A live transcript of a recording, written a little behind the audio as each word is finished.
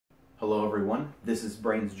Hello everyone, this is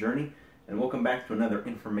Brain's Journey, and welcome back to another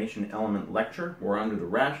information element lecture. We're under the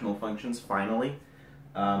rational functions finally,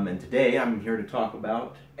 and today I'm here to talk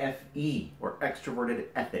about FE, or extroverted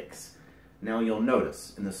ethics. Now you'll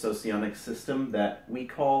notice in the Socionics system that we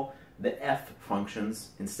call the F functions,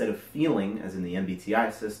 instead of feeling, as in the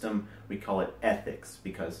MBTI system, we call it ethics,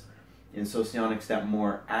 because in Socionics that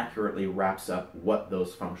more accurately wraps up what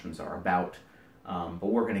those functions are about. But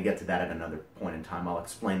we're going to get to that at another point in time. I'll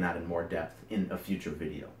explain that in more depth in a future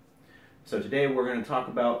video. So today we're going to talk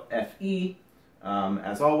about FE.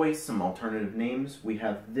 As always, some alternative names. We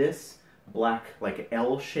have this black, like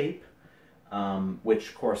L shape,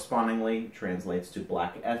 which correspondingly translates to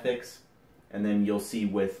black ethics. And then you'll see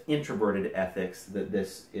with introverted ethics that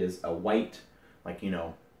this is a white, like,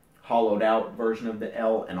 hollowed out version of the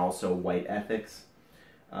L, and also white ethics.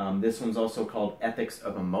 This one's also called ethics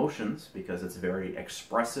of emotions because it's very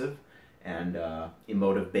expressive and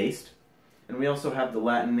emotive based. And we also have the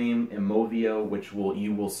Latin name emovio, which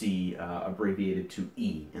you will see abbreviated to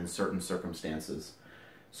E in certain circumstances.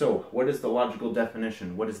 So what is the logical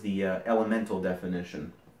definition? What is the elemental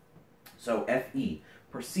definition? So FE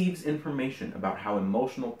perceives information about how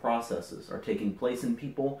emotional processes are taking place in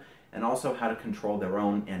people, and also how to control their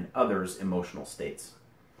own and others' emotional states.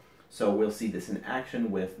 So we'll see this in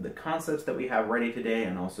action with the concepts that we have ready today,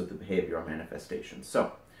 and also the behavioral manifestations.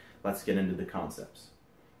 So let's get into the concepts.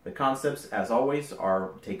 The concepts, as always,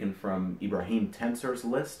 are taken from Ibrahim Tensor's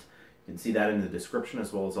list. You can see that in the description,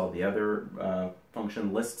 as well as all the other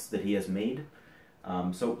function lists that he has made.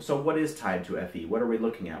 So what is tied to FE? What are we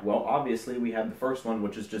looking at? Well, obviously we have the first one,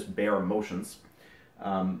 which is just bare emotions.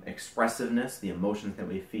 Expressiveness, the emotions that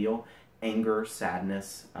we feel. Anger,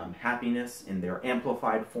 sadness, happiness in their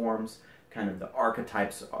amplified forms. Kind of the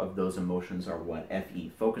archetypes of those emotions are what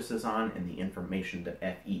FE focuses on, and the information that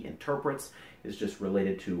FE interprets is just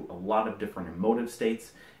related to a lot of different emotive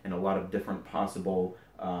states and a lot of different possible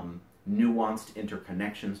nuanced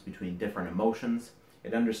interconnections between different emotions.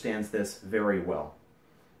 It understands this very well.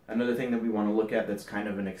 Another thing that we want to look at that's kind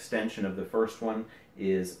of an extension of the first one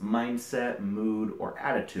is mindset, mood, or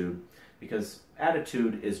attitude, because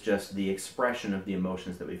attitude is just the expression of the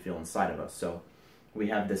emotions that we feel inside of us. So we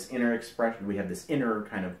have this inner expression, we have this inner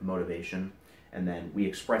kind of motivation, and then we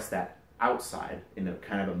express that outside in a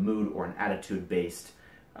kind of a mood or an attitude-based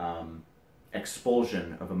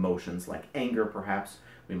expulsion of emotions, like anger perhaps.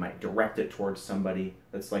 We might direct it towards somebody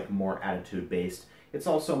that's like more attitude-based. It's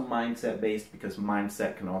also mindset-based, because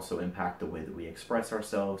mindset can also impact the way that we express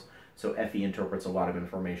ourselves. So FE interprets a lot of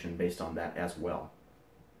information based on that as well.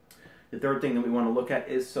 The third thing that we want to look at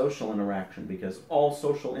is social interaction, because all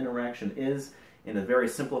social interaction is, in a very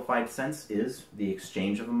simplified sense, is the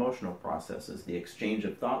exchange of emotional processes, the exchange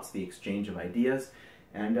of thoughts, the exchange of ideas,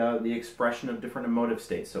 and the expression of different emotive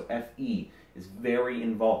states. So FE is very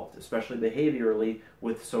involved, especially behaviorally,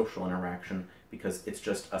 with social interaction, because it's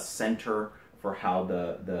just a center for how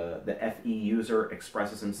the FE user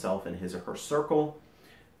expresses himself in his or her circle.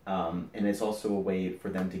 And it's also a way for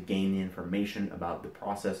them to gain information about the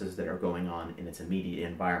processes that are going on in its immediate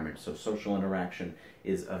environment. So social interaction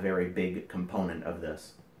is a very big component of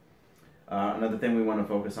this. Another thing we want to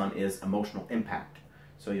focus on is emotional impact.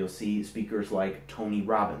 So you'll see speakers like Tony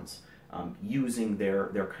Robbins using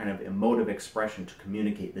their kind of emotive expression to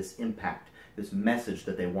communicate this impact, this message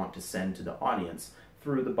that they want to send to the audience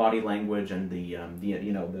through the body language and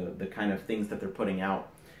the kind of things that they're putting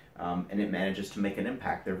out. And it manages to make an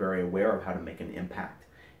impact. They're very aware of how to make an impact.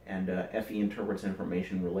 And FE interprets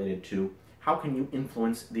information related to how can you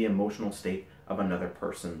influence the emotional state of another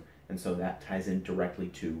person. And so that ties in directly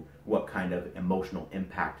to what kind of emotional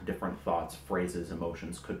impact different thoughts, phrases,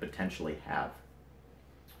 emotions could potentially have.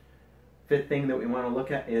 Fifth thing that we want to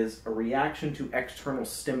look at is a reaction to external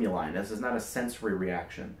stimuli. And this is not a sensory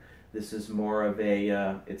reaction. This is more of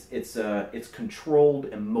a, it's controlled,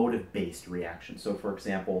 emotive-based reaction. So, for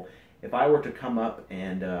example, if I were to come up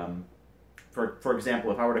and, for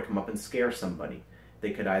example, if I were to come up and scare somebody,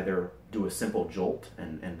 they could either do a simple jolt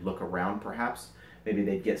and look around, perhaps. Maybe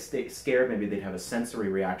they'd get scared, maybe they'd have a sensory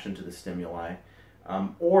reaction to the stimuli,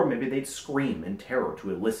 or maybe they'd scream in terror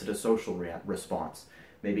to elicit a social response.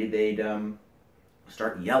 Maybe they'd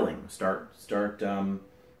start yelling, start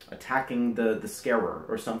attacking the scarer,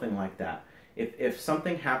 or something like that. If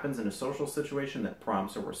something happens in a social situation that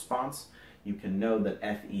prompts a response, you can know that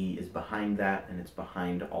FE is behind that, and it's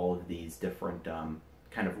behind all of these different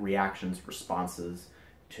kind of reactions, responses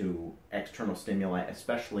to external stimuli,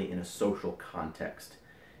 especially in a social context.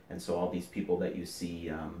 And so all these people that you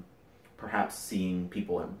see, perhaps seeing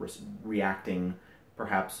people reacting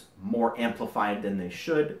perhaps more amplified than they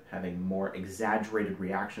should, having more exaggerated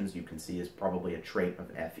reactions, you can see is probably a trait of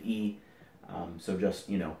FE. So just,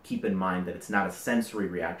 keep in mind that it's not a sensory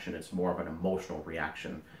reaction, it's more of an emotional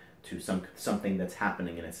reaction to something that's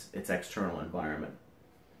happening in its external environment.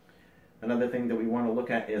 Another thing that we want to look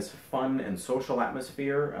at is fun and social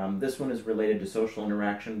atmosphere. This one is related to social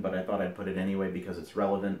interaction, but I thought I'd put it anyway because it's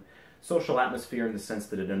relevant. Social atmosphere in the sense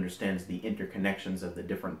that it understands the interconnections of the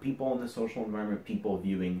different people in the social environment, people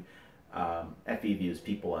viewing, FE views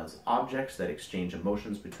people as objects that exchange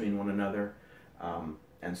emotions between one another.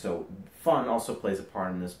 And so fun also plays a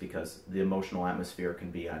part in this because the emotional atmosphere can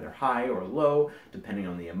be either high or low, depending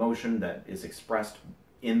on the emotion that is expressed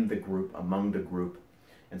in the group, among the group.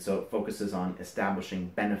 And so it focuses on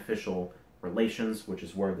establishing beneficial relations, which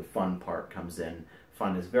is where the fun part comes in.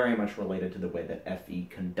 Fun is very much related to the way that FE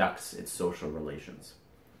conducts its social relations.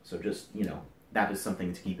 So just, that is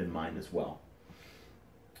something to keep in mind as well.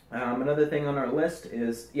 Another thing on our list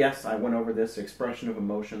is, yes, I went over this, expression of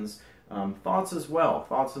emotions. Thoughts as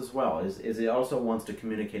well. Is it also wants to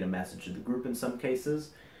communicate a message to the group in some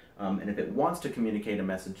cases. And if it wants to communicate a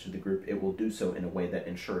message to the group, it will do so in a way that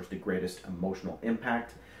ensures the greatest emotional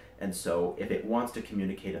impact. And so if it wants to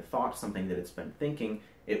communicate a thought, something that it's been thinking,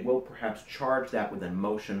 it will perhaps charge that with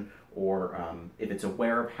emotion, or if it's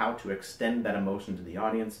aware of how to extend that emotion to the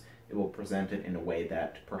audience, it will present it in a way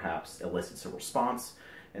that perhaps elicits a response.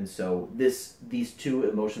 And so these two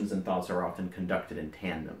emotions and thoughts are often conducted in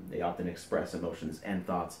tandem. They often express emotions and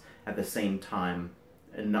thoughts at the same time,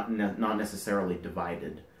 and not necessarily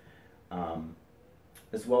divided.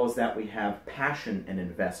 As well as that, we have passion and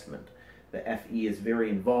investment. The FE is very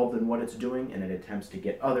involved in what it's doing, and it attempts to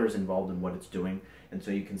get others involved in what it's doing. And so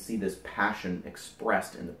you can see this passion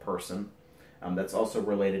expressed in the person. That's also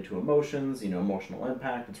related to emotions, emotional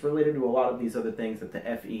impact. It's related to a lot of these other things that the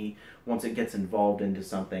FE, once it gets involved into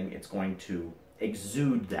something, it's going to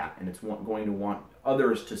exude that, and it's going to want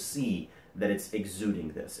others to see that it's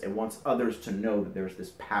exuding this. It wants others to know that there's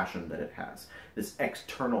this passion that it has, this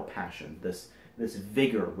external passion, this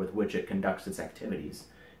vigor with which it conducts its activities.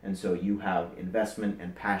 And so you have investment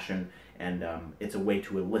and passion, and it's a way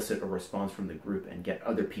to elicit a response from the group and get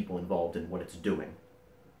other people involved in what it's doing.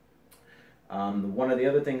 One of the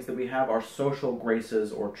other things that we have are social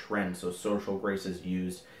graces or trends. So social graces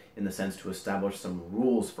used in the sense to establish some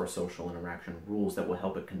rules for social interaction, rules that will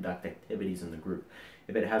help it conduct activities in the group.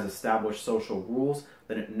 If it has established social rules,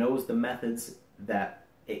 then it knows the methods that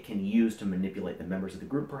it can use to manipulate the members of the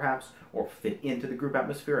group perhaps, or fit into the group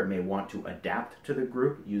atmosphere. It may want to adapt to the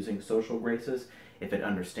group using social graces. If it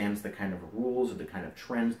understands the kind of rules or the kind of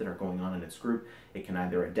trends that are going on in its group, it can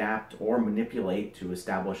either adapt or manipulate to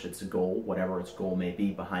establish its goal, whatever its goal may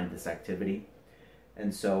be behind this activity.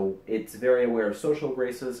 And so it's very aware of social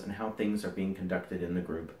graces and how things are being conducted in the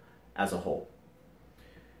group as a whole.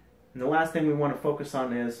 And the last thing we want to focus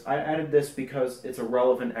on is, I added this because it's a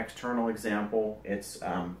relevant external example. It's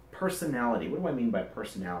personality. What do I mean by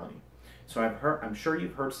personality? So I'm sure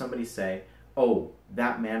you've heard somebody say, oh,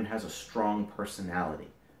 that man has a strong personality.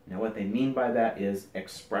 Now what they mean by that is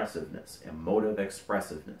expressiveness, emotive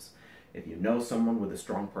expressiveness. If you know someone with a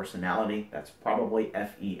strong personality, that's probably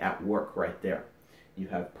FE at work right there. You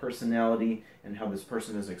have personality and how this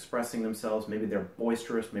person is expressing themselves. Maybe they're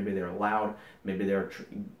boisterous, maybe they're loud, maybe they're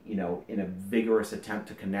in a vigorous attempt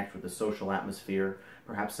to connect with the social atmosphere.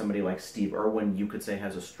 Perhaps somebody like Steve Irwin, you could say,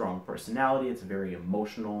 has a strong personality. It's a very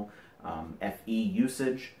emotional FE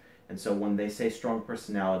usage. And so when they say strong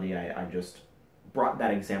personality, I just brought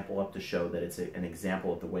that example up to show that it's an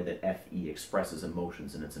example of the way that FE expresses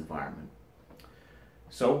emotions in its environment.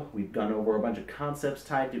 So we've gone over a bunch of concepts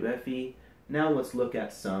tied to FE. Now let's look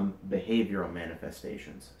at some behavioral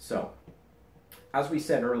manifestations. So, as we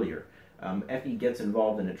said earlier, FE gets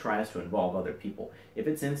involved and it tries to involve other people. If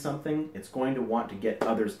it's in something, it's going to want to get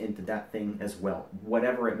others into that thing as well,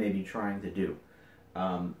 whatever it may be trying to do.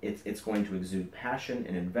 It's going to exude passion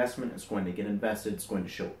and investment. It's going to get invested. It's going to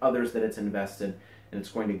show others that it's invested, and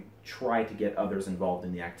it's going to try to get others involved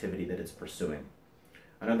in the activity that it's pursuing.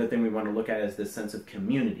 Another thing we want to look at is this sense of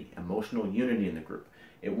community, emotional unity in the group.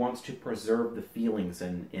 It wants to preserve the feelings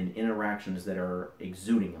and interactions that are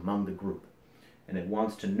exuding among the group. And it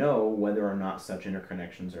wants to know whether or not such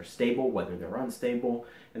interconnections are stable, whether they're unstable.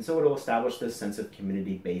 And so it'll establish this sense of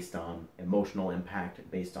community based on emotional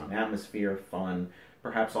impact, based on atmosphere, fun.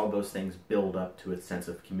 Perhaps all those things build up to its sense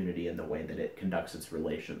of community in the way that it conducts its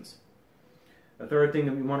relations. The third thing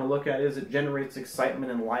that we want to look at is it generates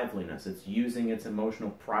excitement and liveliness. It's using its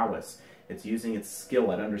emotional prowess. It's using its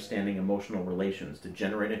skill at understanding emotional relations to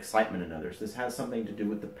generate excitement in others. This has something to do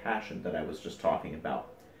with the passion that I was just talking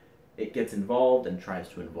about. it gets involved and tries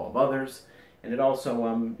to involve others, and it also,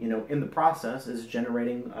 in the process, is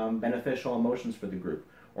generating beneficial emotions for the group,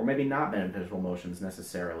 or maybe not beneficial emotions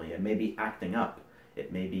necessarily. It may be acting up.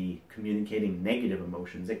 It may be communicating negative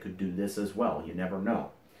emotions. It could do this as well. You never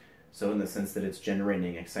know. So in the sense that it's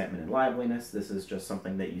generating excitement and liveliness, this is just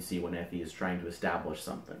something that you see when FE is trying to establish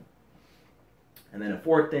something. And then a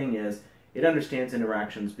fourth thing is it understands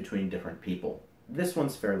interactions between different people. This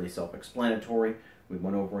one's fairly self-explanatory. We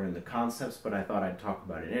went over it in the concepts, but I thought I'd talk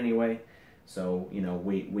about it anyway. So,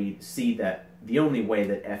 we see that the only way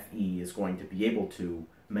that FE is going to be able to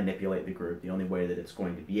manipulate the group, the only way that it's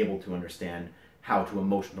going to be able to understand how to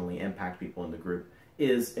emotionally impact people in the group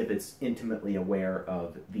is if it's intimately aware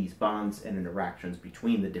of these bonds and interactions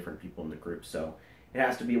between the different people in the group. So it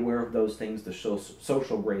has to be aware of those things, the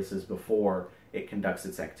social graces, before it conducts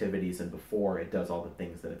its activities and before it does all the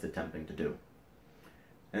things that it's attempting to do.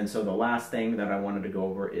 And so the last thing that I wanted to go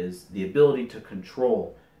over is the ability to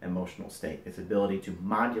control emotional state, its ability to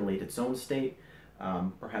modulate its own state,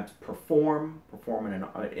 perhaps perform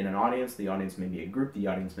in an audience. The audience may be a group, the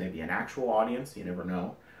audience may be an actual audience, you never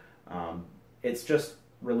know. It's just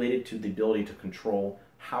related to the ability to control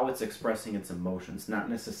how it's expressing its emotions, not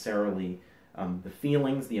necessarily the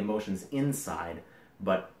feelings, the emotions inside,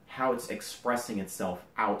 but how it's expressing itself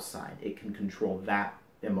outside. It can control that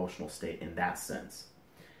emotional state in that sense.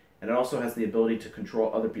 And it also has the ability to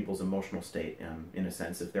control other people's emotional state, in a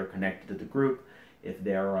sense, if they're connected to the group, if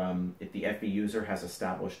the FE user has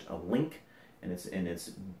established a link and it's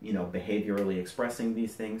behaviorally expressing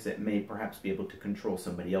these things, it may perhaps be able to control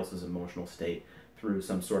somebody else's emotional state through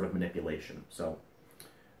some sort of manipulation. So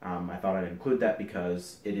I thought I'd include that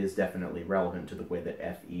because it is definitely relevant to the way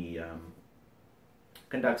that FE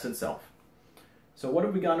conducts itself. So what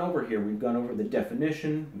have we gone over here? We've gone over the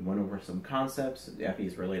definition, we went over some concepts. FE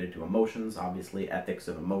is related to emotions. Obviously, ethics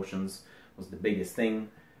of emotions was the biggest thing.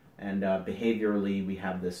 And behaviorally, we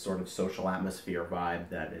have this sort of social atmosphere vibe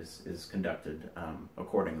that is conducted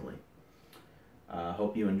accordingly.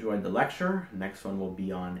 Hope you enjoyed the lecture. Next one will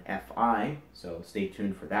be on FI, so stay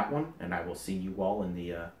tuned for that one, and I will see you all in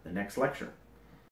the next lecture.